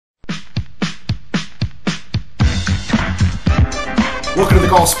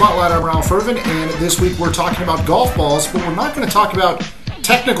Golf Spotlight. I'm Ralph Irvin, and this week we're talking about golf balls, but we're not going to talk about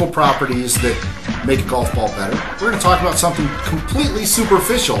technical properties that make a golf ball better. We're going to talk about something completely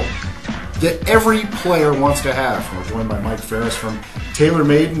superficial that every player wants to have. We're joined by Mike Ferris from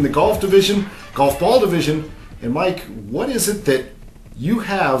TaylorMade in the golf division, golf ball division. And Mike, what is it that you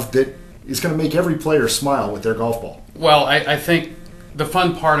have that is going to make every player smile with their golf ball? Well, I think the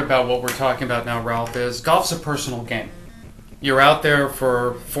fun part about what we're talking about now, Ralph, is golf's a personal game. You're out there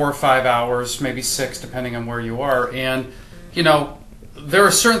for 4 or 5 hours, maybe 6, depending on where you are. And, you know, there are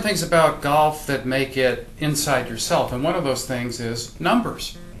certain things about golf that make it inside yourself. And one of those things is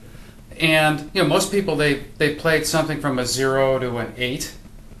numbers. And, you know, most people, they played something from a 0 to an 8.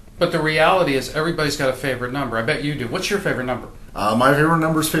 But the reality is everybody's got a favorite number. I bet you do. What's your favorite number? My favorite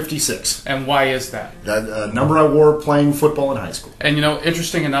number is 56. And why is that? That number I wore playing football in high school. And you know,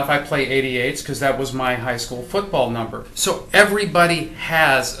 interesting enough, I play 88s because that was my high school football number. So everybody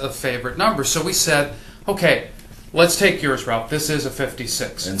has a favorite number. So we said, okay, let's take yours, Ralph. This is a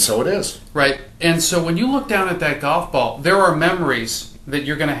 56. And so it is. Right. And so when you look down at that golf ball, there are memories that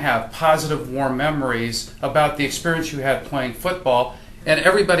you're going to have, positive, warm memories about the experience you had playing football. And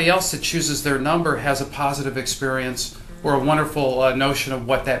everybody else that chooses their number has a positive experience or a wonderful notion of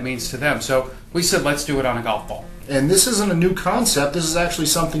what that means to them. So we said, let's do it on a golf ball. And this isn't a new concept. This is actually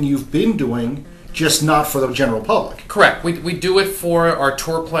something you've been doing, just not for the general public. Correct. We do it for our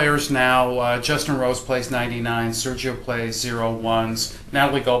tour players now. Justin Rose plays 99, Sergio plays 01s,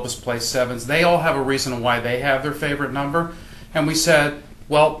 Natalie Gulbis plays 7s. They all have a reason why they have their favorite number. And we said,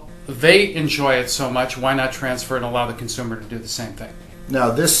 well, they enjoy it so much, why not transfer it and allow the consumer to do the same thing? Now,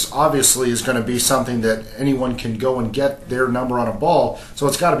 this obviously is going to be something that anyone can go and get their number on a ball, so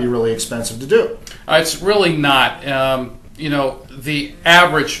it's got to be really expensive to do. It's really not. You know, the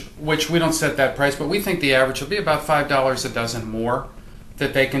average, which we don't set that price, but we think the average will be about $5 a dozen more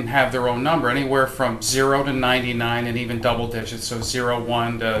that they can have their own number, anywhere from 0 to 99 and even double digits, so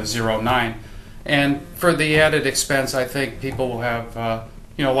 01 to 09. And for the added expense, I think people will have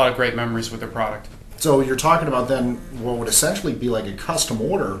you know, a lot of great memories with their product. So you're talking about then what would essentially be like a custom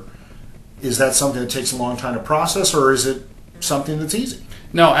order. Is that something that takes a long time to process, or is it something that's easy?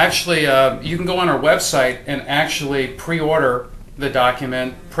 No, actually, you can go on our website and actually pre-order the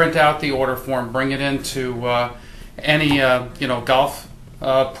document, print out the order form, bring it into any you know, golf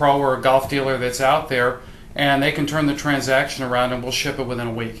pro or golf dealer that's out there, and they can turn the transaction around and we'll ship it within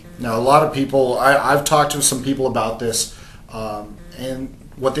a week. Now, a lot of people, I've talked to some people about this, and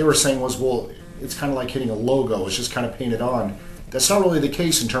what they were saying was, well, it's kind of like hitting a logo. It's just kind of painted on. That's not really the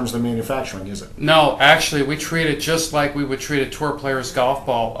case in terms of the manufacturing, is it? No, actually, we treat it just like we would treat a tour player's golf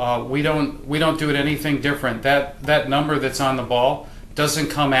ball. We don't do it anything different. That number that's on the ball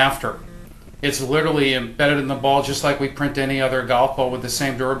doesn't come after. It's literally embedded in the ball just like we print any other golf ball with the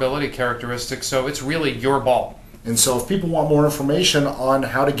same durability characteristics. So it's really your ball. And so if people want more information on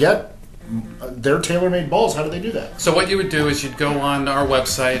how to get their TaylorMade balls, how do they do that? So what you would do is you'd go on our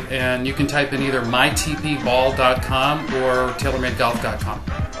website and you can type in either mytpball.com or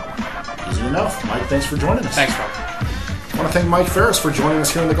taylormadegolf.com. Easy enough. Mike, thanks for joining us. Thanks, Rob. I want to thank Mike Ferris for joining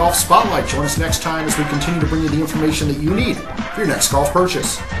us here in the Golf Spotlight. Join us next time as we continue to bring you the information that you need for your next golf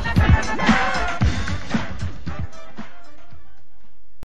purchase.